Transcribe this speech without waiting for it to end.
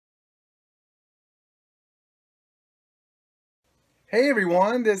Hey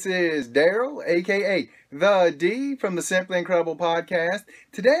everyone, this is Daryl, aka The D from the Simply Incredible podcast.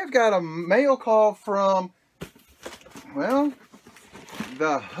 Today I've got a mail call from, well,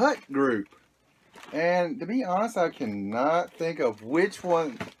 the Hut Group. And to be honest, I cannot think of which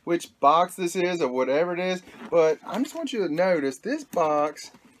box this is or whatever it is, but I just want you to notice this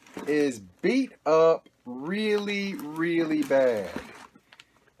box is beat up really, really bad.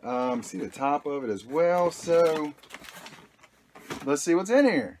 See the top of it as well, so let's see what's in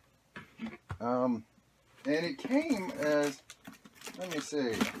here. And it came as, let me see,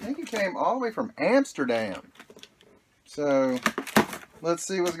 I think it came all the way from Amsterdam. So let's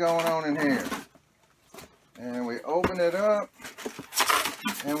see what's going on in here. And we open it up,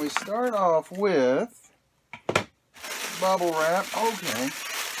 and we start off with bubble wrap.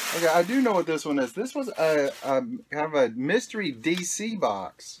 Okay, I do know what this one is. This was a kind of a mystery DC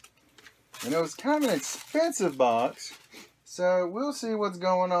box, and it was kind of an expensive box. So we'll see what's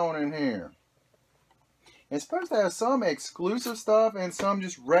going on in here. It's supposed to have some exclusive stuff and some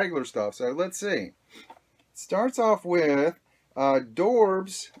just regular stuff. So let's see. It starts off with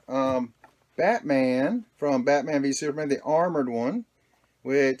Dorb's Batman from Batman v Superman, the armored one.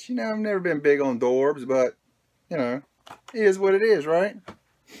 Which, you know, I've never been big on Dorb's, but, you know, it is what it is, right?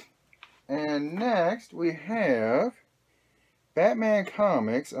 And next we have Batman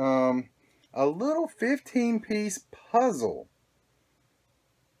Comics. A little 15-piece puzzle.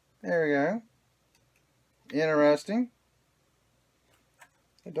 There we go. Interesting.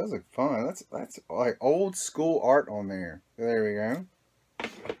 It does look fun. That's like old school art on there. There we go.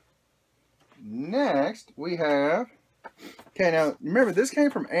 Next, we have... Okay, now, remember, this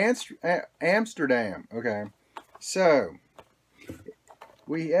came from Amsterdam. Okay. So,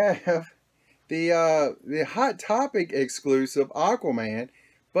 we have the Hot Topic exclusive Aquaman,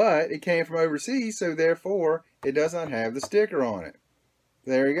 but it came from overseas, so therefore it does not have the sticker on it.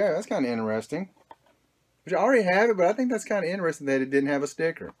 There you go. That's kind of interesting. Which I already have it, but I think that's kind of interesting that it didn't have a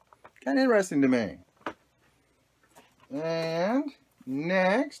sticker. Kind of interesting to me. And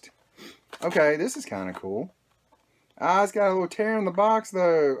next, okay, this is kind of cool. It's got a little tear in the box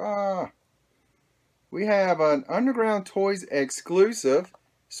though. We have an Underground Toys exclusive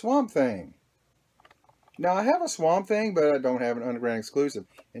Swamp Thing. Now, I have a Swamp Thing, but I don't have an Underground exclusive.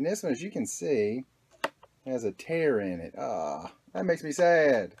 And this one, as you can see, has a tear in it. That makes me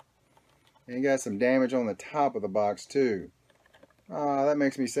sad. And you got some damage on the top of the box, too. That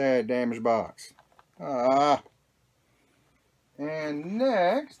makes me sad. Damaged box. And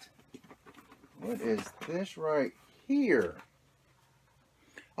next, what is this right here?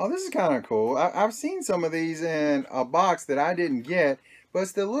 Oh, this is kind of cool. I've seen some of these in a box that I didn't get. But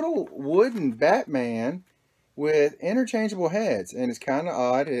it's the little wooden Batman with interchangeable heads. And it's kind of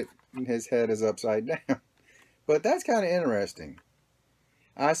odd. His head is upside down. But that's kind of interesting.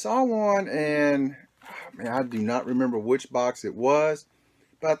 I saw one and I do not remember which box it was.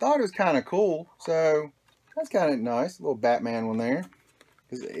 But I thought it was kind of cool. So that's kind of nice. A little Batman one there.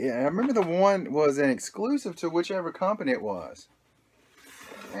 I remember the one was an exclusive to whichever company it was.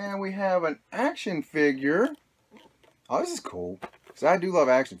 And we have an action figure. Oh, this is cool. So I do love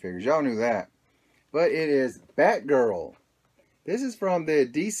action figures. Y'all knew that. But it is Batgirl. This is from the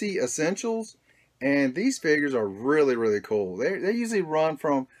DC Essentials. And these figures are really, really cool. They usually run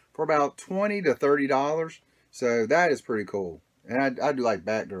for about $20 to $30. So that is pretty cool. And I do like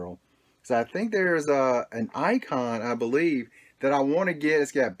Batgirl. So I think there's an icon, I believe, that I want to get.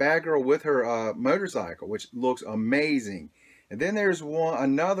 It's got Batgirl with her motorcycle, which looks amazing. And then there's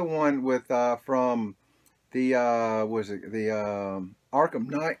another one with from the Arkham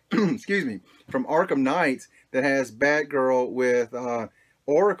Knight, excuse me, from Arkham Knights that has Batgirl with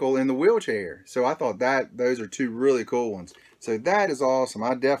Oracle in the wheelchair. So I thought those are two really cool ones. So that is awesome.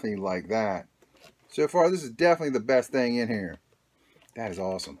 I definitely like that. So far, this is definitely the best thing in here. That is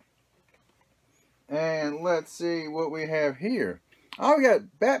awesome. And let's see what we have here. Oh, we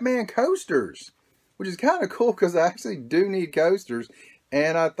got Batman coasters, which is kind of cool because I actually do need coasters.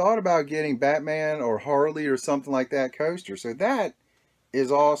 And I thought about getting Batman or Harley or something like that coaster. So that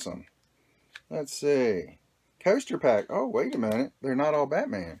is awesome. Let's see. Coaster pack. Oh, wait a minute. They're not all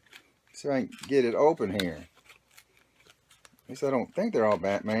Batman. So I can get it open here. At least I don't think they're all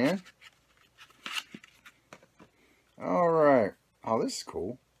Batman. Alright. Oh, this is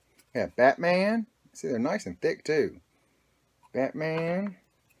cool. Yeah, Batman. See, they're nice and thick too. Batman.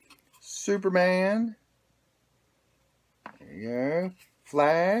 Superman. There you go.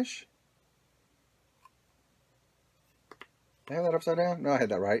 Flash. Did I have that upside down? No, I had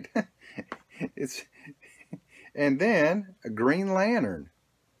that right. And then a Green Lantern.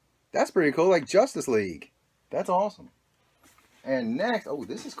 That's pretty cool, like Justice League. That's awesome. And next, oh,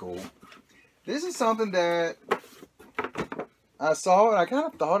 this is cool. This is something that I saw and I kind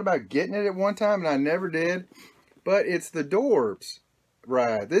of thought about getting it at one time and I never did. But it's the Dorbz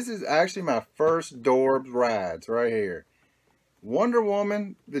ride. This is actually my first Dorbz rides right here. Wonder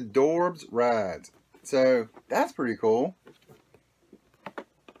Woman, the Dorbz rides. So that's pretty cool.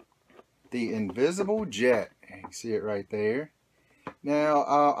 The Invisible Jet. You can see it right there. Now,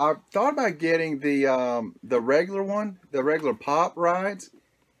 I thought about getting the regular one, the regular pop rides.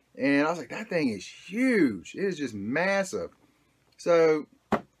 And I was like, that thing is huge. It is just massive. So,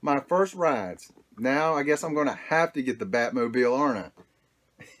 my first rides. Now, I guess I'm going to have to get the Batmobile, aren't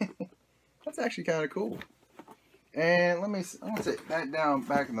I? That's actually kind of cool. And I'm going to set that down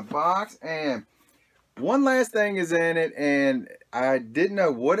back in the box. And one last thing is in it. And I didn't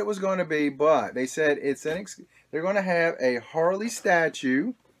know what it was going to be. But they said they're going to have a Harley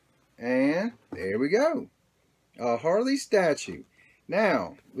statue. And there we go. A Harley statue.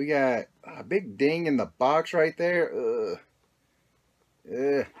 Now, we got a big ding in the box right there.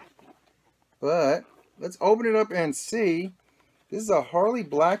 But let's open it up and see. This is a Harley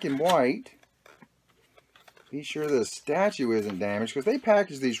black and white. Be sure the statue isn't damaged because they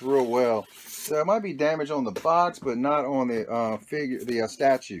package these real well. So it might be damaged on the box, but not on the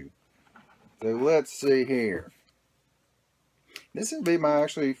statue. So let's see here. This would be my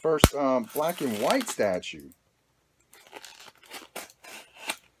actually first black and white statue.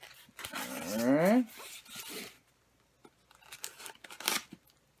 All right.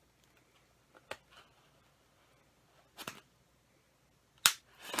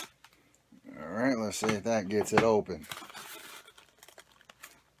 Alright, let's see if that gets it open.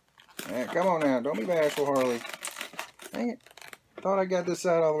 Alright, come on now. Don't be bashful, Harley. Dang it. Thought I got this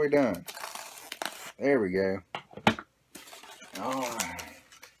side all the way done. There we go. Alright.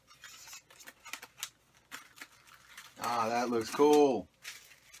 Ah, that looks cool.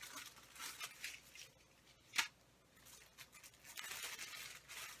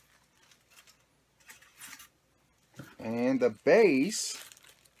 And the base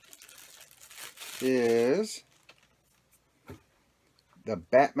is the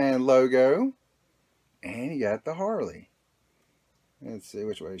Batman logo, and you got the Harley. Let's see,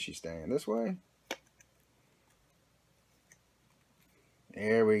 which way is she staying? This way?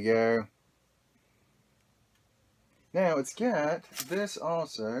 There we go. Now it's got this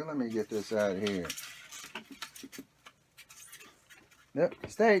also. Let me get this out of here. Nope,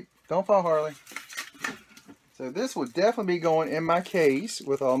 stay. Don't fall, Harley. So this will definitely be going in my case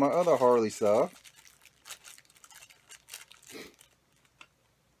with all my other Harley stuff.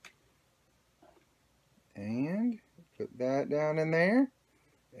 And put that down in there.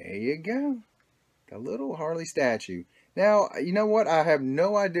 There you go. The little Harley statue. Now, you know what? I have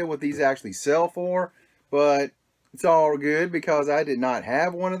no idea what these actually sell for, but it's all good because I did not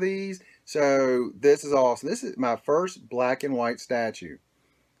have one of these. So this is awesome. This is my first black and white statue.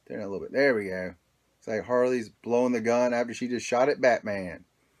 Turn it a little bit. There we go. It's like Harley's blowing the gun after she just shot at Batman.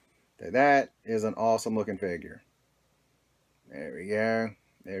 So that is an awesome looking figure. There we go.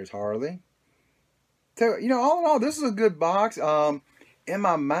 There's Harley. So, you know, all in all, this is a good box. In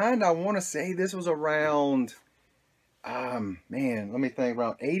my mind, I want to say this was around, man, let me think,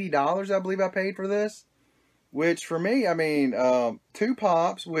 around $80, I believe I paid for this. Which, for me, I mean, 2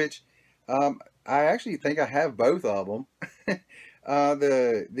 pops, which I actually think I have both of them. Oh,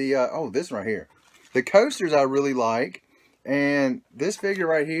 this one right here. The coasters I really like. And this figure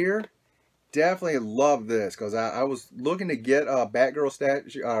right here, definitely love this because I was looking to get a Batgirl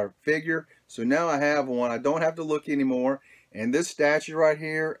statue figure, so now I have one. I don't have to look anymore. And this statue right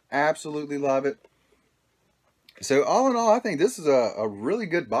here, absolutely love it. So all in all, I think this is a really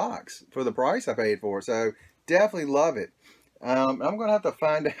good box for the price I paid for it. So definitely love it. I'm going to have to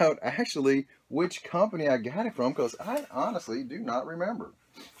find out actually which company I got it from because I honestly do not remember.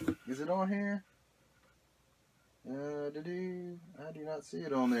 Is it on here? I do not see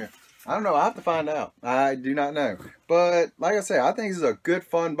it on there. I don't know. I have to find out. I do not know. But like I say, I think this is a good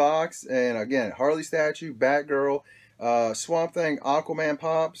fun box. And again, Harley statue, Batgirl, Swamp Thing, Aquaman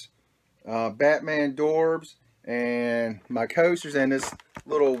pops, Batman Dorbz, and my coasters, and this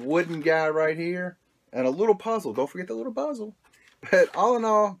little wooden guy right here, and a little puzzle. Don't forget the little puzzle. But all in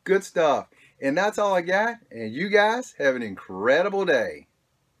all, good stuff. And that's all I got. And you guys have an incredible day.